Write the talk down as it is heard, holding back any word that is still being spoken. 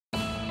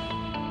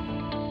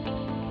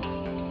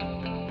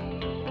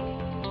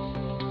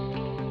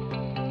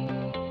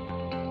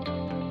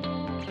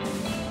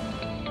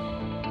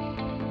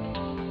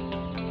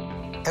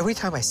Every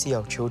time I see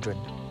our children,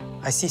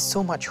 I see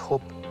so much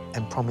hope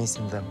and promise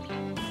in them.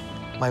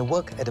 My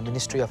work at the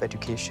Ministry of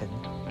Education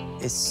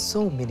is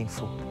so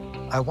meaningful.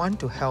 I want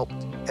to help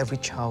every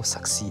child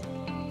succeed,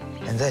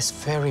 and that's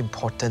very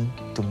important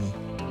to me.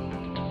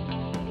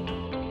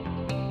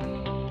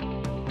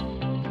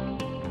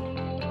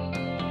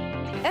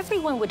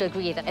 Everyone would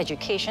agree that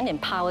education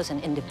empowers an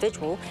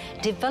individual,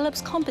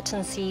 develops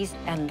competencies,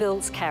 and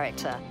builds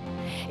character.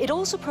 It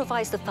also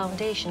provides the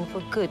foundation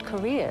for good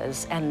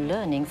careers and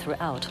learning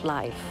throughout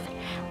life.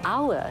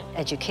 Our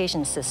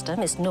education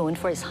system is known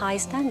for its high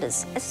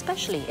standards,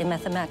 especially in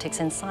mathematics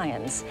and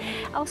science.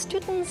 Our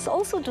students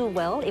also do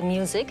well in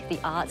music, the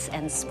arts,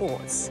 and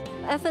sports.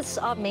 Efforts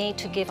are made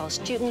to give our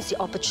students the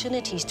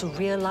opportunities to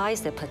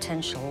realize their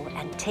potential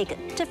and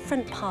take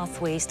different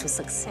pathways to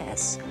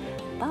success.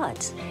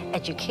 But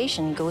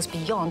education goes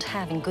beyond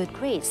having good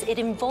grades. It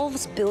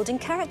involves building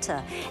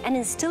character and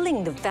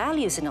instilling the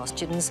values in our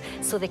students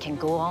so they can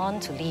go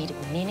on to lead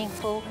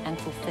meaningful and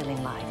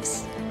fulfilling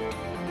lives.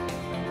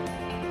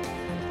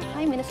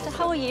 Hi, Minister.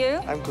 How are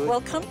you? I'm good.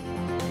 Welcome.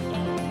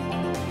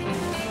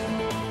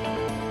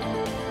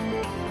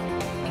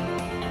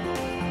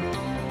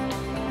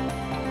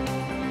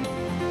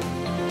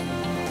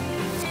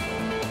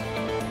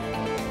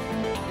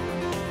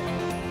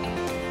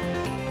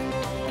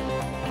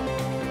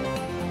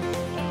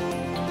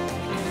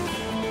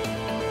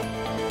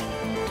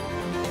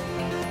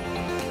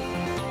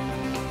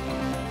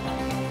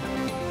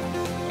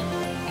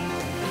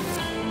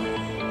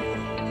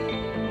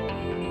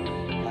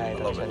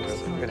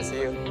 Chandroo. Good to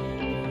see you.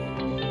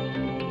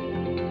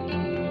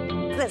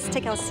 Let's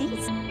take our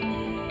seats.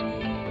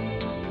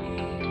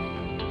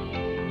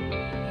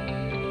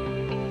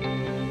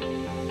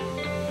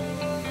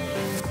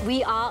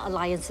 We are a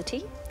lion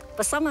city,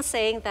 but some are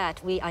saying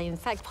that we are in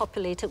fact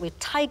populated with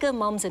tiger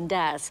mums and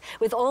dads,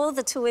 with all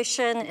the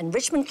tuition,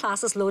 enrichment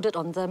classes loaded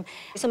on them.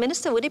 So,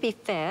 Minister, would it be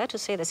fair to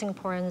say that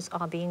Singaporeans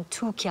are being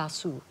too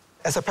kiasu?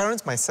 As a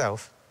parent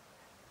myself,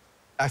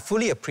 I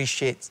fully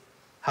appreciate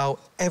how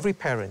every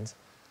parent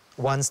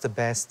wants the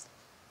best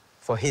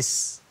for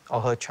his or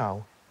her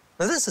child.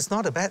 Now, this is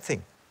not a bad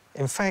thing.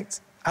 In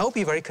fact, I will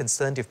be very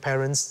concerned if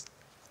parents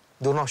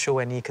do not show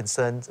any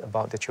concerns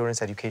about their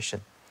children's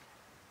education.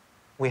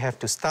 We have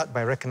to start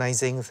by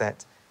recognizing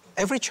that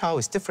every child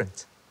is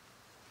different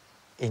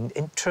in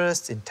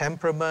interest, in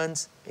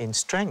temperament, in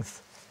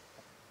strength.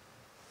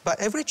 But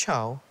every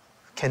child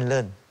can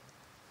learn.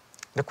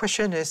 The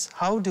question is,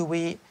 how do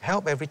we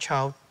help every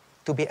child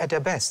to be at their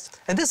best?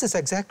 And this is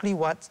exactly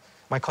what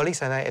my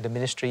colleagues and I at the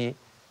ministry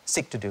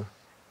seek to do.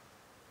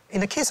 In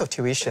the case of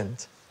tuition,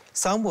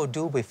 some will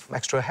do with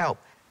extra help.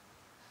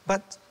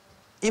 But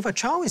if a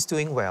child is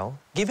doing well,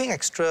 giving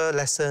extra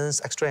lessons,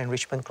 extra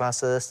enrichment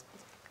classes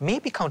may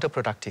be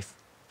counterproductive.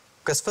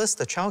 Because first,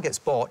 the child gets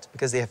bored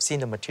because they have seen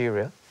the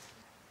material.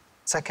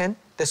 Second,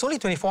 there's only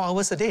 24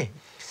 hours a day.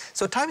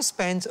 So time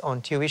spent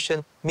on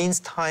tuition means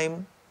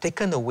time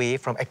taken away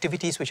from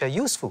activities which are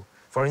useful.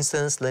 For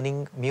instance,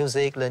 learning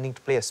music, learning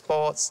to play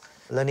sports,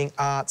 learning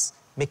arts,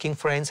 making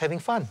friends, having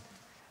fun.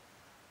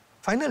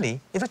 Finally,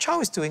 if a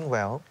child is doing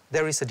well,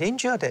 there is a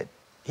danger that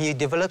he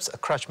develops a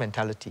crutch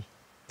mentality,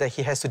 that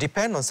he has to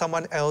depend on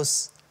someone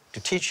else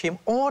to teach him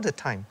all the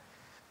time.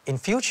 In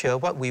future,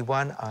 what we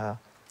want are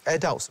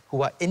adults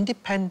who are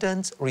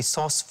independent,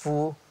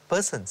 resourceful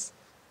persons.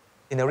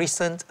 In a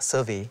recent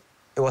survey,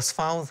 it was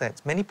found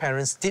that many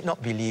parents did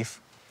not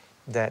believe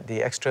that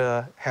the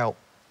extra help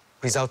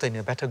resulted in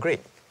a better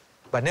grade.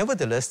 But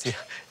nevertheless,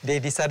 they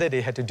decided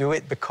they had to do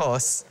it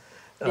because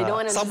they don't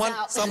want to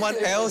someone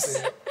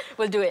else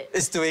will do it.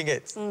 Is doing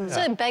it. So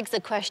it begs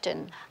the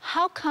question,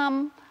 how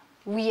come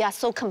we are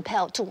so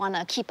compelled to want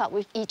to keep up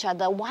with each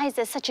other? Why is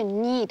there such a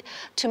need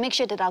to make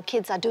sure that our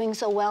kids are doing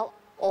so well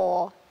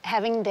or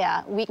having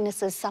their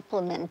weaknesses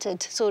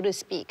supplemented, so to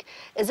speak?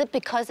 Is it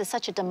because there's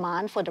such a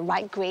demand for the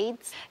right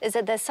grades? Is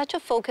it there's such a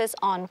focus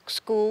on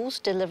schools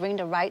delivering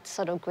the right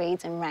sort of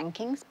grades and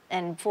rankings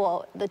and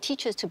for the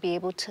teachers to be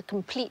able to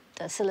complete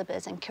the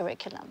syllabus and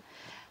curriculum?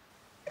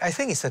 I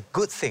think it's a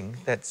good thing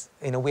that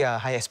we are a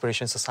high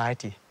aspiration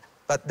society.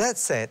 But that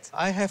said,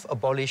 I have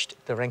abolished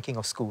the ranking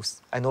of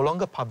schools. I no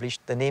longer publish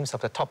the names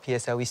of the top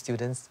PSLE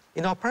students.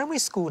 In our primary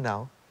school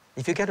now,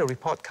 if you get a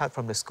report card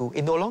from the school,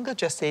 it no longer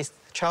just says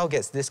the child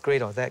gets this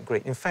grade or that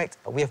grade. In fact,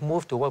 we have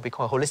moved to what we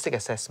call a holistic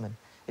assessment.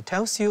 It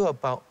tells you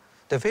about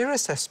the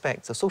various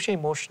aspects, the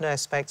social-emotional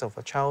aspects of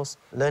a child's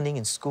learning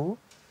in school.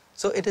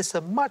 So it is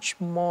a much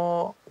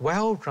more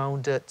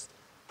well-rounded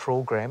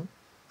program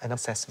and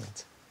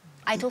assessment.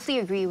 I totally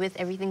agree with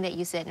everything that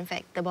you said. In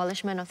fact, the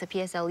abolishment of the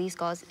PSLE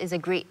scores is a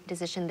great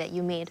decision that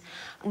you made.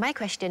 My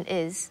question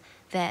is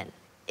that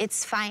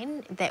it's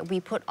fine that we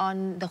put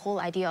on the whole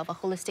idea of a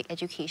holistic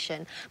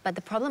education, but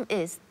the problem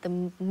is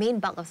the main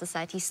bulk of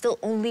society still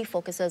only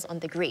focuses on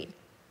the grade.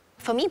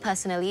 For me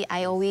personally,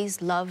 I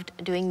always loved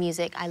doing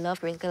music. I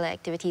loved curricular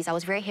activities. I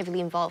was very heavily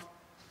involved.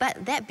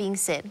 But that being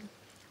said,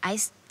 I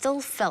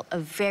still felt a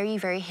very,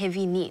 very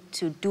heavy need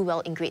to do well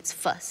in grades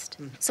first.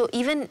 So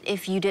even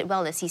if you did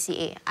well at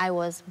CCA, I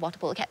was water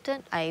polo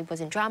captain, I was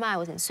in drama, I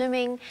was in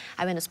swimming,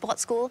 I went to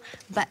sports school,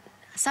 but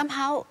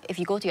somehow, if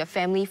you go to your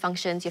family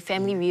functions, your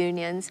family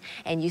reunions,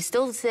 and you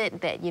still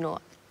said that, you know,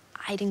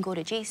 I didn't go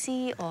to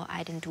JC or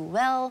I didn't do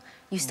well,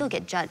 you still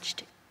get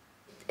judged.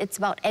 It's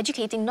about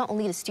educating not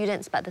only the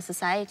students, but the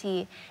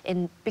society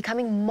in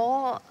becoming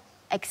more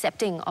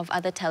accepting of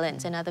other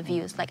talents and other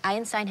views. Like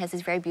Einstein has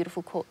this very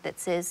beautiful quote that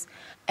says,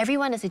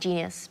 everyone is a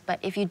genius, but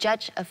if you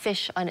judge a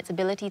fish on its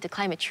ability to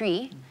climb a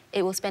tree,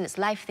 it will spend its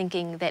life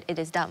thinking that it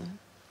is dumb.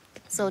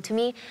 So to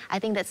me, I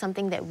think that's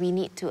something that we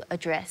need to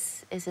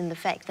address, is in the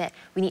fact that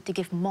we need to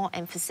give more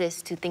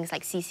emphasis to things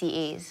like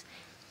CCAs.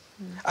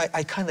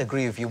 I can't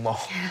agree with you more.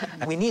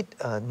 We need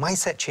a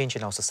mindset change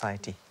in our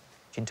society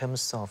in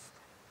terms of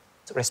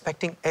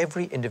respecting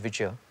every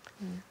individual.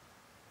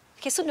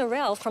 Okay, so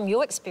Narelle, from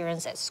your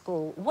experience at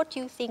school, what do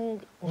you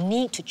think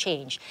need to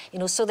change, you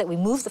know, so that we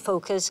move the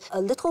focus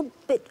a little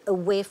bit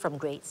away from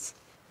grades?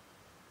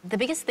 The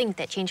biggest thing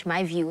that changed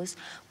my views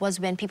was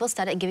when people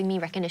started giving me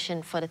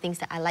recognition for the things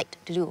that I liked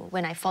to do,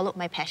 when I followed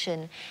my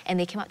passion, and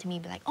they came up to me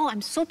and be like, oh,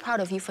 I'm so proud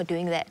of you for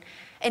doing that.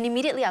 And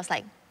immediately I was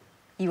like,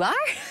 you are?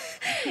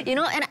 You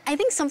know, and I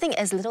think something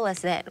as little as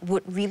that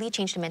would really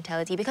change the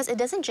mentality, because it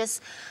doesn't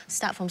just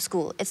start from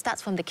school, it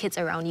starts from the kids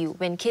around you.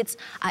 When kids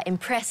are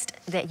impressed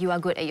that you are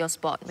good at your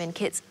sport,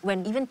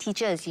 when even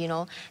teachers, you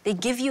know, they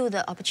give you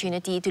the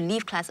opportunity to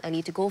leave class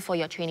early, to go for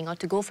your training or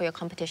to go for your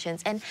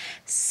competitions, and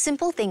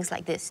simple things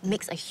like this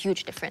makes a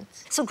huge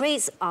difference. So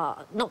grades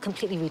are not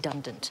completely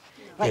redundant,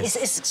 right? Yes.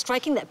 It's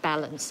striking that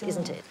balance,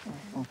 isn't it?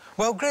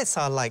 Well, grades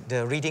are like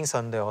the readings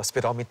on the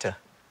speedometer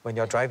when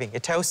you're driving.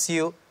 It tells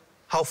you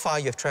how far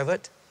you have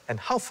travelled and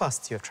how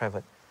fast you have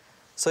travelled.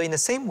 So in the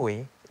same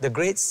way, the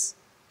grades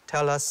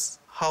tell us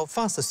how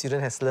fast the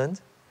student has learned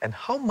and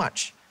how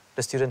much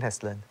the student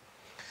has learned.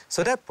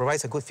 So that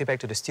provides a good feedback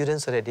to the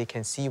students so that they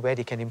can see where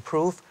they can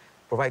improve,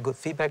 provide good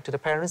feedback to the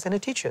parents and the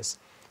teachers.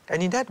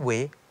 And in that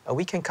way,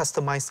 we can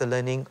customize the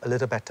learning a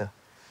little better.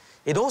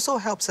 It also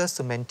helps us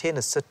to maintain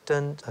a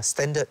certain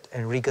standard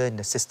and rigor in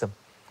the system,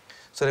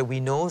 so that we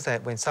know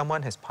that when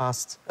someone has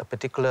passed a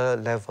particular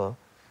level,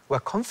 we're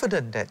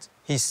confident that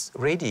he's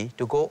ready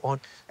to go on.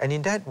 And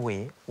in that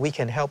way, we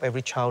can help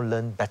every child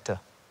learn better.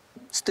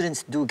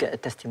 Students do get a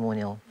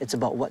testimonial. It's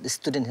about what the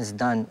student has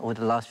done over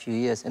the last few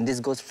years, and this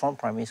goes from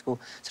primary school.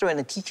 So when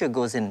a teacher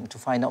goes in to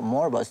find out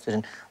more about a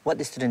student, what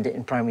the student did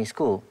in primary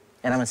school,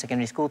 and I'm a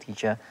secondary school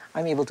teacher,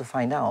 I'm able to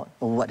find out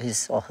what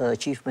his or her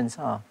achievements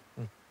are.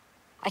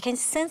 I can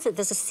sense that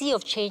there's a sea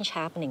of change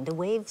happening. The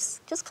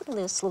waves just kind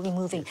of slowly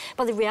moving.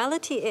 But the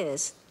reality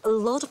is, a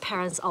lot of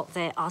parents out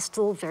there are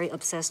still very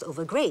obsessed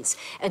over grades.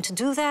 And to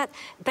do that,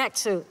 back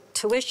to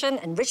tuition,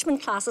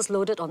 enrichment classes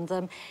loaded on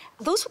them,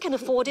 those who can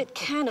afford it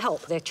can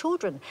help their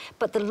children.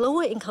 But the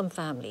lower income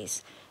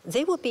families,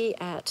 they would be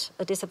at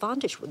a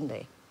disadvantage, wouldn't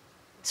they?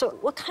 So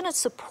what kind of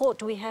support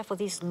do we have for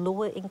these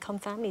lower income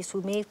families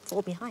who may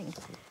fall behind?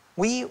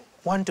 We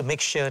want to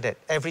make sure that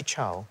every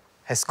child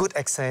has good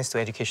access to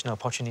educational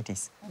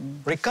opportunities,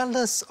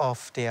 regardless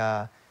of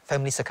their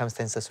family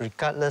circumstances,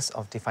 regardless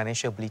of the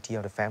financial ability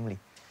of the family.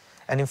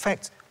 And in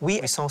fact, we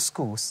resource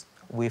schools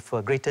with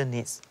greater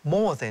needs,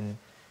 more than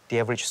the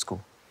average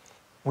school.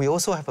 We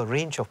also have a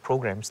range of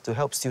programs to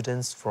help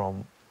students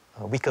from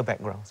weaker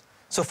backgrounds.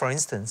 So for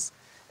instance,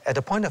 at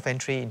the point of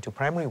entry into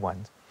primary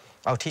one,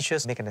 our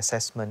teachers make an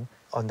assessment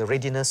on the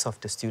readiness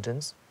of the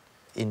students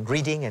in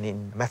reading and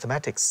in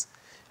mathematics.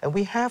 And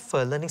we have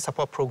a learning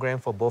support program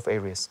for both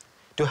areas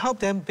to help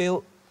them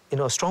build,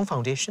 a strong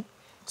foundation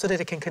so that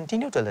they can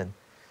continue to learn.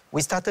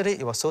 We started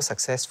it was so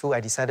successful,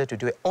 I decided to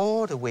do it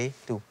all the way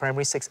to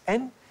primary 6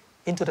 and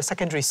into the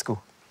secondary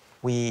school.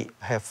 We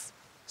have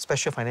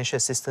special financial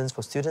assistance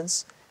for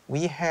students.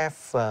 We have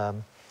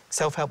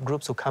self-help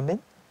groups who come in.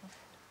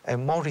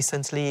 And more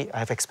recently, I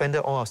have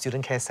expanded all our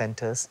student care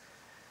centers.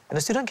 And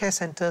the student care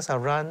centers are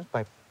run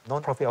by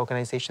non-profit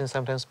organizations,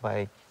 sometimes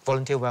by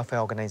volunteer welfare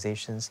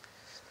organizations.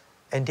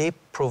 And they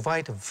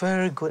provide a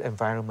very good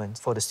environment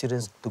for the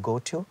students to go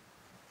to,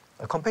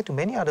 compared to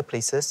many other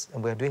places,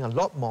 and we're doing a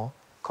lot more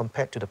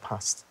compared to the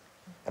past.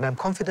 And I'm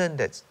confident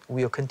that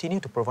we will continue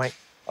to provide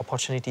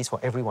opportunities for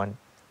everyone,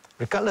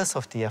 regardless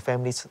of their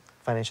family's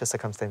financial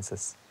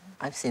circumstances.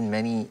 I've seen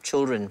many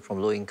children from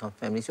low-income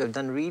families who have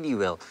done really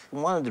well.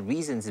 And one of the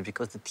reasons is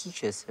because the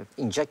teachers have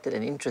injected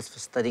an interest for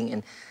studying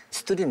and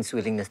students'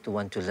 willingness to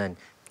want to learn.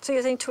 So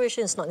you're saying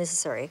tuition is not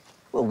necessary?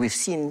 Well, we've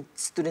seen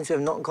students who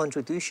have not gone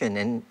through tuition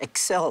and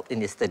excelled in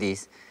their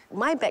studies.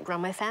 My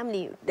background, my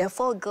family, there are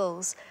 4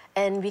 girls,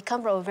 and we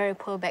come from a very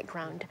poor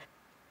background.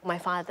 My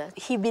father,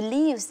 he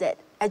believes that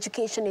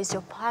education is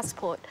your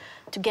passport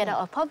to get out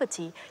of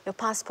poverty, your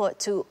passport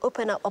to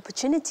open up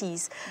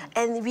opportunities.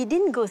 And we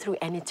didn't go through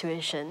any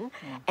tuition,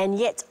 and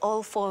yet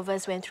all 4 of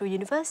us went through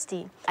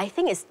university. I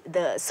think it's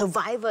the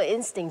survivor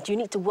instinct. You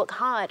need to work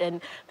hard, and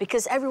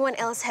because everyone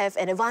else have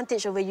an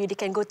advantage over you, they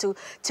can go to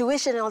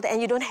tuition and all that,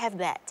 and you don't have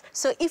that.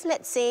 So if,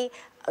 let's say,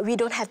 we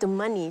don't have the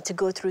money to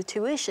go through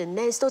tuition,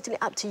 then it's totally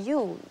up to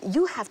you.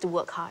 You have to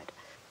work hard.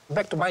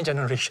 Back to my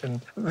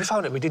generation, we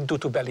found that we didn't do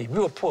too badly. We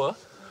were poor.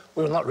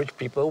 We were not rich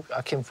people.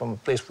 I came from a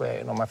place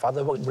where my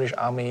father worked in the British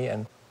Army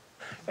and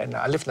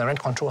I lived in a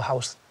rent-control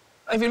house.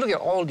 If you look at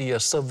all the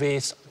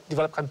surveys,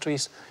 developed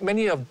countries,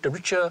 many of the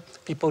richer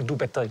people do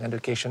better in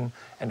education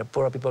and the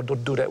poorer people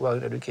don't do that well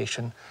in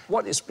education.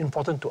 What is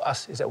important to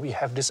us is that we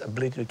have this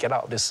ability to get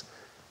out of this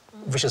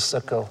vicious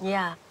circle.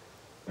 Yeah.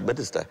 But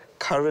is the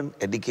current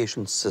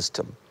education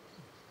system,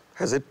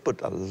 has it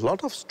put a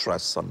lot of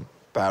stress on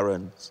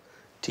parents,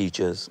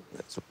 teachers,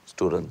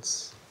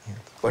 students? Yeah.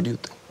 What do you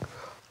think?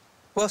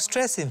 Well,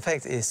 stress, in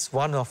fact, is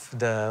one of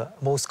the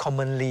most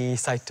commonly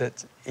cited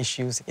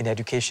issues in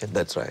education.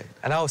 That's right.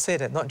 And I would say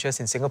that not just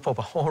in Singapore,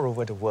 but all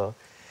over the world.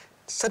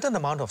 A certain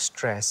amount of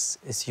stress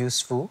is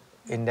useful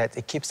in that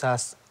it keeps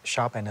us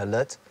sharp and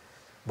alert,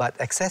 but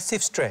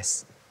excessive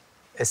stress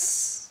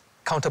is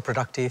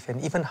counterproductive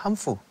and even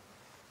harmful.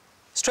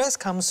 Stress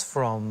comes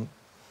from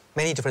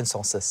many different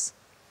sources.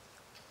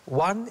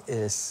 One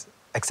is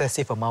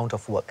excessive amount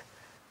of work.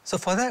 So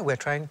for that, we're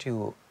trying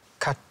to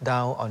cut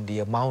down on the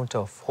amount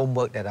of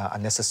homework that are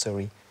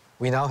unnecessary.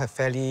 We now have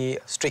fairly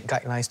strict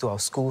guidelines to our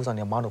schools on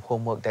the amount of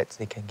homework that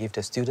they can give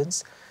their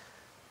students.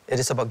 It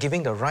is about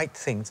giving the right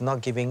things, not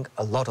giving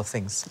a lot of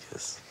things.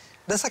 Yes.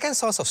 The second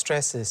source of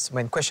stress is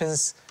when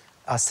questions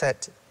are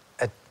set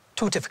at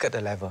too difficult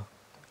a level.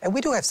 And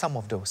we do have some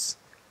of those.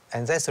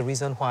 And that's the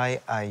reason why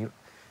I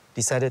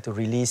decided to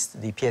release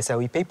the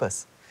PSLE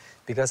papers,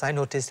 because I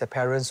noticed that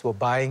parents were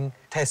buying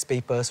test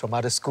papers from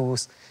other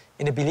schools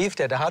in the belief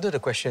that the harder the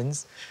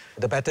questions,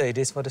 the better it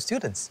is for the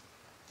students.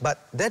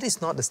 But that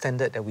is not the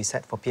standard that we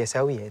set for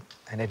PSLE,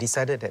 and I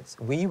decided that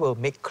we will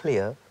make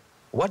clear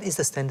what is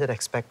the standard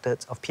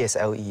expected of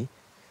PSLE,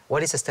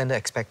 what is the standard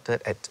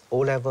expected at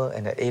O-level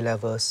and at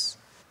A-levels.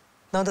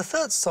 Now, the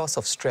third source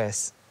of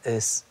stress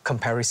is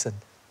comparison.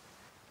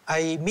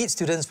 I meet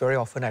students very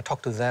often, I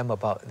talk to them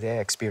about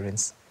their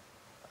experience.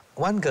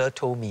 One girl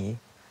told me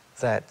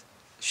that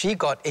she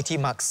got 80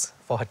 marks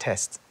for her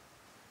test,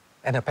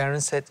 and her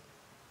parents said,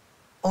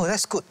 "Oh,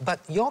 that's good, but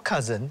your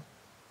cousin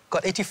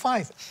got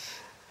 85.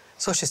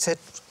 So she said,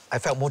 I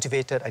felt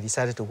motivated, I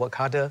decided to work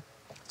harder.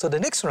 So the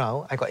next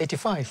round, I got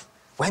 85.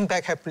 Went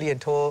back happily and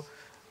told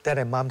dad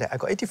and mom that I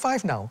got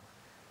 85 now.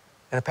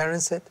 And the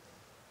parents said,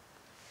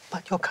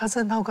 but your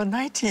cousin now got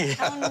 90.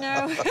 Oh,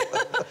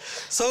 no.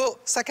 So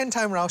second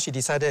time round, she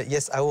decided,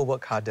 yes, I will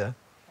work harder.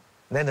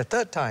 Then the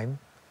third time,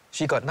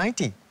 she got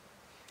 90.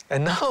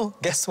 And now,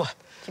 guess what?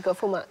 You got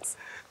full marks.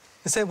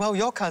 They said, well,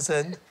 your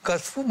cousin got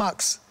full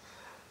marks.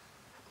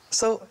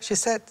 So she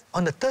said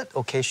on the third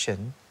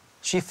occasion,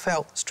 she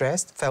felt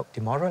stressed, felt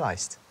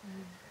demoralized.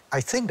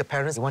 I think the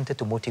parents wanted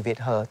to motivate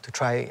her to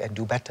try and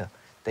do better.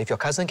 That if your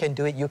cousin can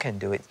do it, you can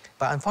do it.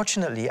 But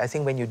unfortunately, I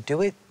think when you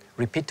do it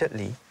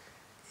repeatedly,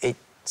 it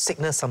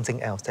signals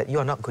something else, that you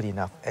are not good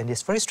enough. And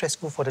it's very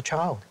stressful for the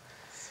child.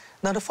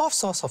 Now, the fourth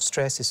source of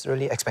stress is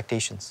really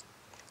expectations.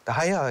 The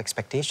higher our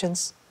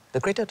expectations, the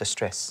greater the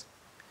stress.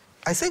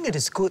 I think it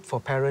is good for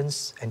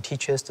parents and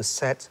teachers to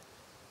set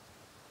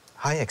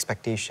high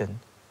expectation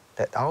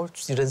that our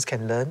students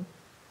can learn,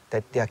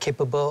 that they are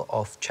capable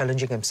of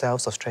challenging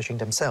themselves or stretching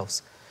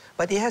themselves.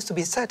 But it has to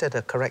be set at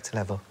a correct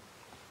level.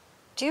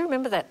 Do you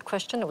remember that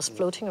question that was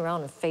floating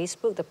around on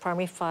Facebook, the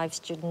primary 5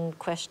 student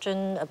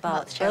question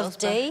about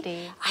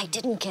birthday? I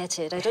didn't get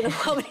it. I don't know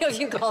how many of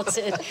you got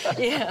it.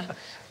 Yeah.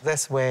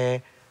 That's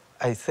where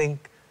I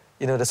think,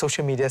 the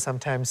social media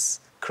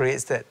sometimes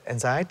creates that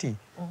anxiety.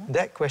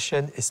 That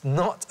question is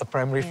not a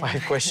primary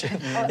 5 question.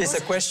 It's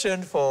a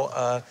question for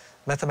a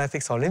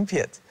mathematics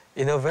Olympiad.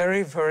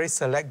 Very, very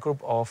select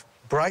group of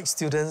bright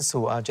students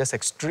who are just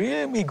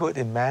extremely good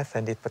in math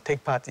and they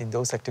take part in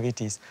those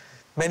activities.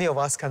 Many of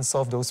us can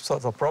solve those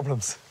sorts of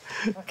problems.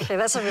 Okay,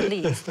 that's a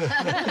relief.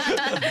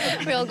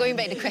 We're all going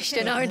back to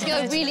question, aren't we?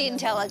 You're really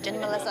intelligent,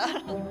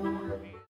 Melissa.